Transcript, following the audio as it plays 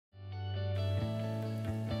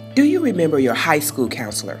Do you remember your high school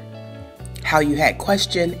counselor? How you had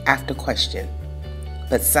question after question,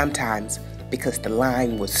 but sometimes because the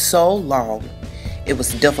line was so long, it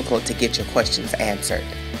was difficult to get your questions answered.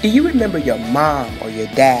 Do you remember your mom or your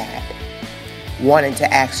dad wanting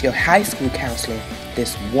to ask your high school counselor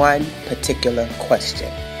this one particular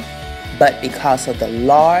question, but because of the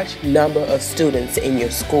large number of students in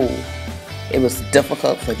your school, it was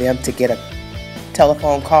difficult for them to get a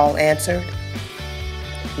telephone call answered?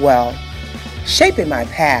 Well, Shaping My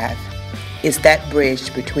Path is that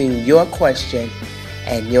bridge between your question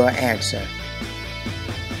and your answer.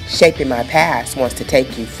 Shaping My Path wants to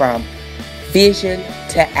take you from vision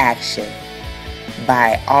to action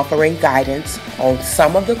by offering guidance on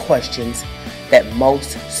some of the questions that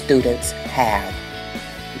most students have,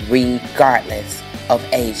 regardless of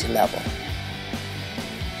age level.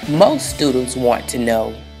 Most students want to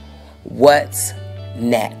know what's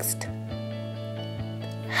next,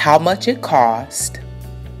 how much it costs,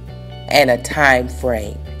 and a time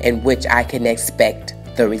frame in which I can expect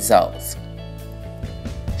the results.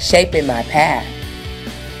 Shaping My Path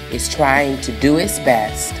is trying to do its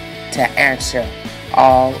best to answer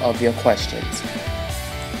all of your questions.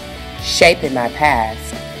 Shaping My Path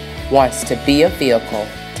wants to be a vehicle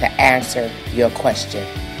to answer your question.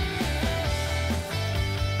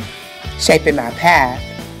 Shaping My Path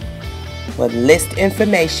will list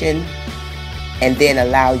information and then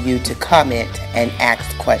allow you to comment and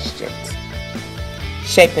ask questions.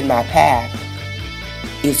 Shaping My Path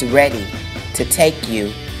is ready to take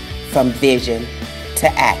you from vision to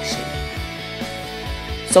action.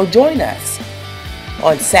 So join us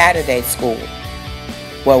on Saturday School,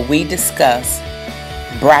 where we discuss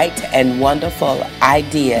bright and wonderful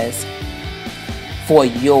ideas for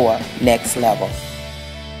your next level.